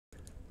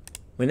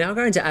We're now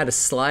going to add a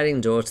sliding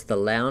door to the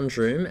lounge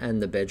room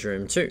and the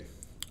bedroom too.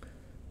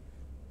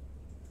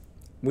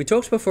 We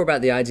talked before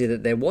about the idea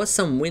that there was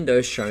some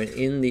windows shown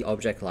in the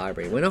object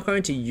library. We're not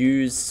going to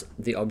use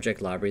the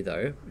object library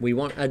though. We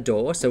want a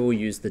door, so we'll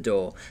use the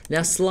door.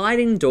 Now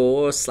sliding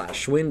door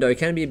 / window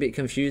can be a bit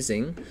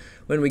confusing.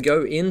 When we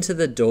go into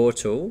the door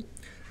tool,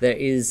 there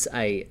is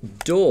a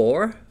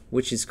door,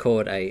 which is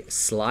called a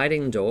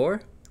sliding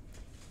door.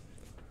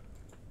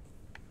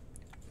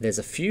 There's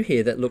a few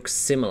here that look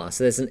similar.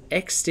 So there's an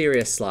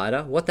exterior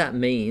slider. What that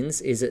means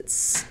is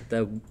it's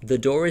the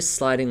door is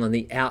sliding on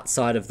the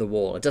outside of the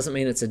wall. It doesn't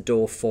mean it's a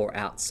door for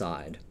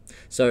outside.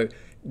 So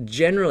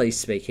generally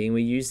speaking,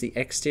 we use the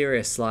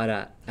exterior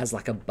slider as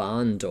like a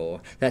barn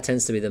door. That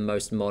tends to be the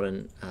most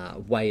modern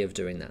way of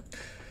doing that.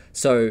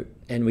 So,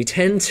 and we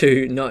tend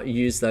to not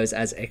use those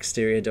as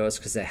exterior doors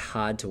because they're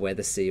hard to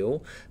weather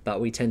seal,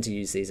 but we tend to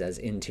use these as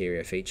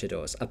interior feature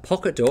doors. A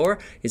pocket door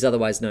is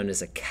otherwise known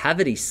as a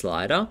cavity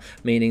slider,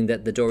 meaning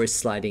that the door is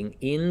sliding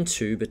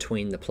into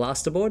between the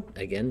plasterboard,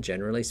 again,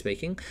 generally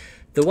speaking.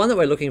 The one that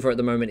we're looking for at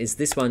the moment is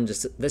this one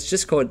that's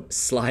just called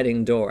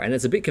sliding door, and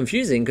it's a bit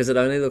confusing because it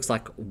only looks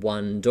like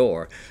one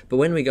door. But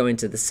when we go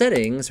into the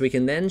settings, we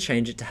can then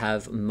change it to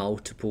have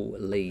multiple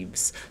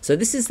leaves. So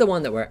this is the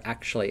one that we're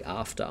actually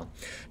after.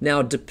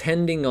 Now,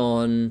 depending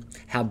on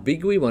how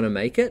big we want to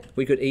make it,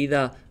 we could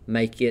either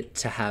make it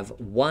to have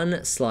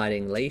one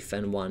sliding leaf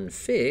and one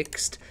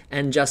fixed,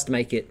 and just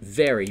make it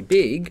very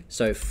big,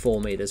 so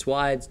 4 meters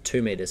wide,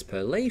 2 meters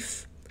per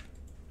leaf.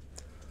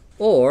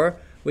 Or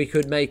we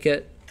could make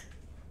it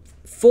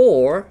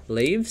 4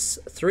 leaves,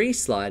 3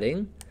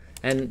 sliding,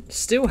 and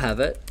still have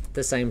it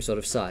the same sort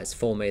of size,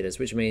 4 meters,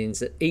 which means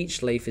that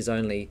each leaf is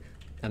only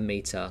 1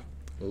 meter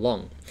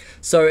long.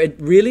 So it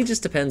really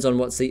just depends on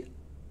what's the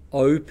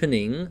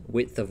opening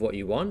width of what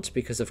you want,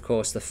 because of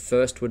course the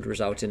first would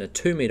result in a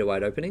 2 meter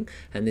wide opening,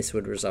 and this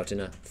would result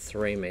in a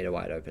 3 meter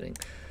wide opening.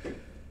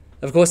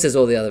 Of course, there's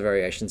all the other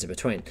variations in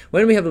between.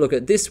 When we have a look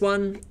at this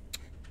one,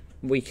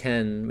 we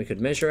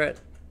could measure it.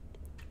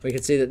 We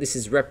can see that this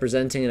is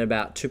representing at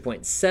about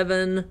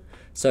 2.7.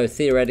 So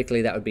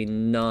theoretically that would be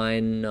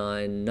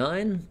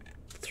 999.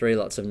 3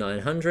 lots of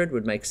 900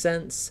 would make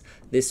sense.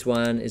 This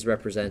one is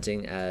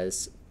representing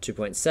as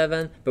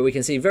 2.7, but we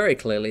can see very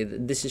clearly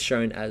that this is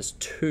shown as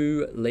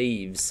 2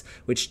 leaves,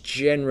 which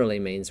generally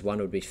means one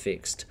would be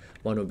fixed,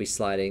 one would be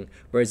sliding,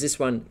 whereas this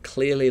one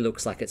clearly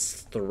looks like it's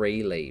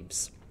 3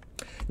 leaves.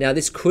 Now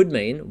this could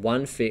mean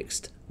 1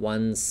 fixed,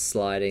 1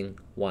 sliding,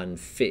 1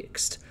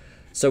 fixed.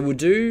 So we'll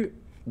do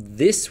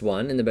this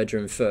one in the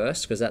bedroom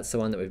first, because that's the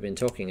one that we've been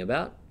talking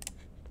about.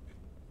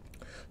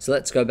 So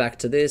let's go back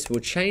to this.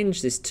 We'll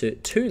change this to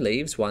 2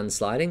 leaves, 1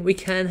 sliding. We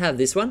can have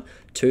this one,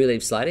 2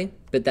 leaves sliding,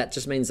 but that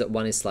just means that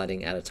one is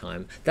sliding at a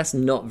time. That's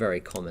not very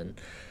common.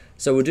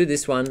 So we'll do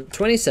this one,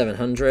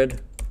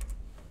 2700.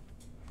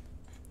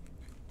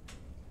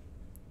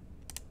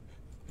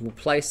 We'll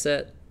place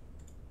it.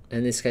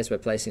 In this case, we're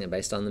placing it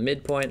based on the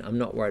midpoint. I'm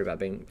not worried about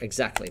being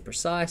exactly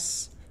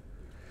precise.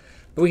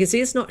 But we can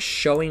see it's not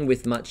showing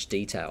with much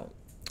detail.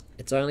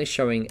 It's only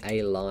showing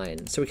a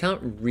line. So we can't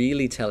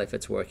really tell if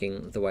it's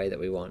working the way that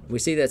we want. We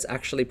see that it's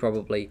actually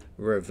probably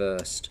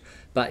reversed.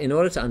 But in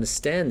order to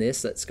understand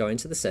this, let's go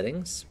into the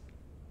settings.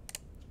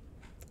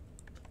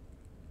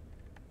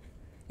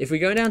 If we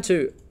go down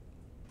to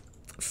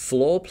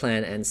floor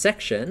plan and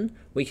section,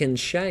 we can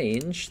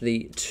change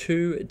the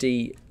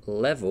 2D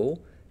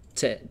level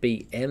to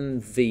be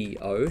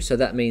MVO, so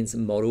that means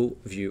model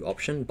view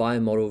option, by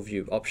model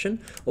view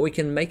option, or we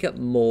can make it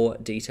more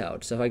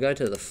detailed. So if I go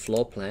to the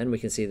floor plan, we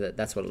can see that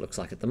that's what it looks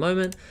like at the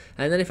moment,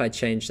 and then if I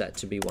change that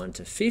to be 1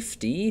 to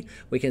 50,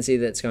 we can see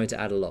that it's going to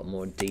add a lot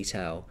more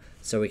detail,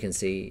 so we can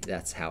see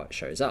that's how it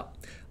shows up.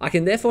 I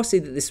can therefore see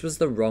that this was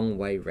the wrong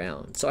way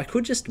round, so I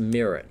could just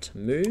mirror it,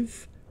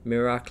 move,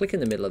 mirror, click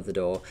in the middle of the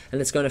door, and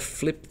it's going to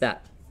flip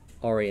that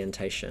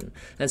orientation.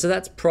 And so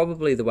that's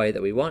probably the way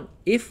that we want.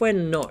 If we're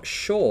not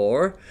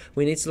sure,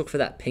 we need to look for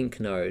that pink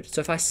node. So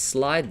if I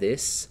slide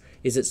this,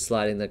 is it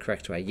sliding the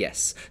correct way?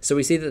 Yes. So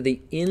we see that the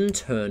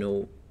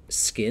internal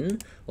skin,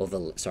 or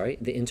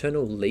the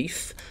internal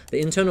leaf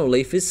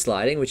is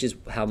sliding, which is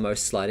how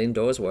most sliding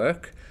doors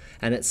work,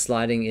 and it's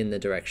sliding in the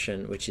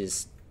direction which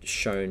is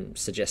shown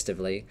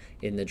suggestively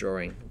in the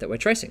drawing that we're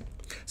tracing.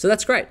 So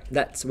that's great.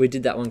 We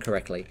did that one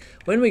correctly.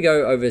 When we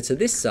go over to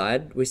this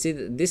side, we see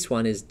that this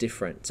one is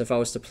different. So if I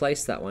was to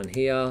place that one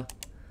here,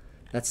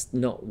 that's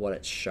not what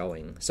it's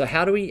showing. So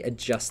how do we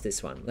adjust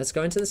this one? Let's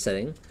go into the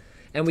setting,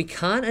 and we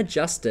can't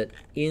adjust it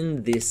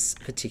in this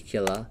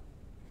particular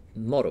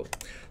model.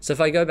 So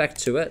if I go back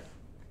to it,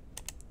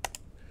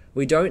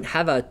 we don't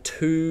have a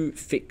 2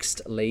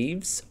 fixed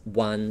leaves,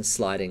 1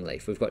 sliding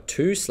leaf. We've got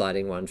 2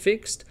 sliding, 1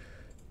 fixed,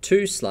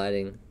 2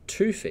 sliding,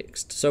 2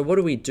 fixed. So what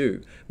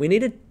do? We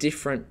need a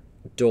different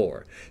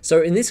door.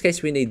 So in this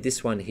case, we need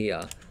this one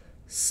here.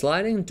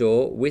 Sliding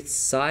door with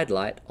side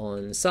light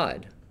on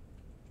side.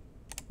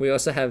 We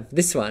also have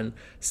this one,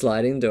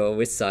 sliding door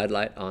with side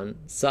light on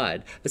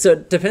side. So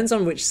it depends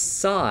on which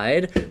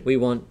side we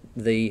want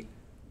the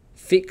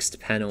fixed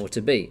panel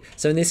to be.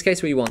 So in this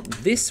case, we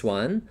want this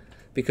one,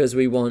 because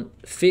we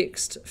want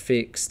fixed,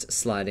 fixed,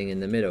 sliding in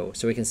the middle.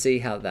 So we can see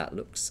how that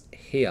looks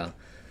here.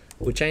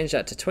 We'll change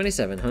that to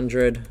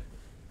 2700.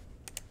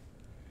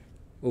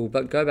 We'll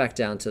go back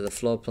down to the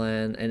floor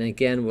plan, and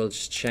again we'll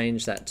just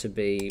change that to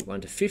be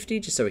 1 to 50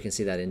 just so we can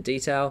see that in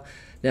detail.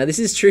 Now this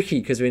is tricky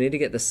because we need to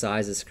get the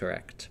sizes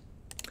correct.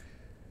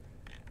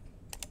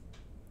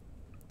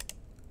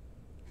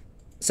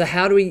 So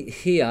how do we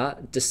here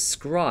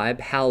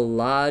describe how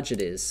large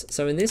it is?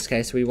 So in this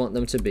case we want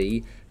them to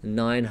be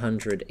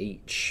 900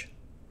 each.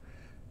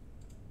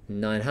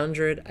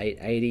 900,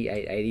 880,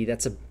 880,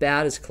 that's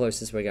about as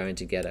close as we're going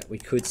to get it. We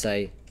could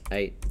say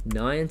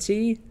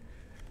 890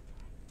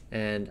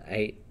 and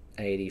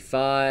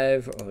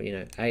 885, or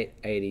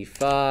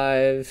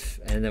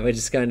 885, and then we're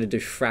just going to do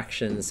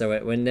fractions, so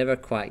we're never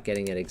quite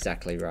getting it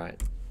exactly right,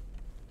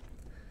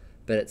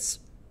 but it's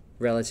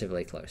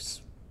relatively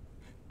close.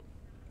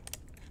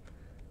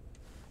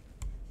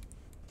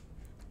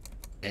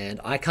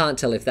 And I can't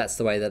tell if that's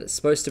the way that it's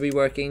supposed to be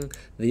working.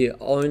 The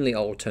only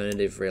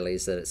alternative really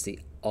is that it's the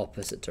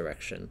opposite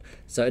direction,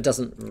 so it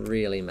doesn't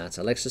really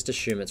matter. Let's just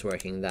assume it's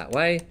working that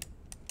way.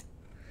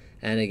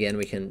 And again,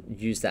 we can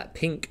use that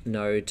pink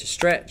node to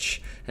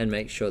stretch and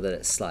make sure that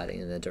it's sliding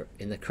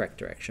in the correct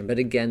direction. But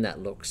again,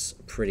 that looks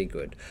pretty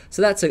good.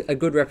 So that's a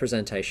good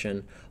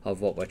representation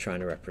of what we're trying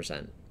to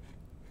represent.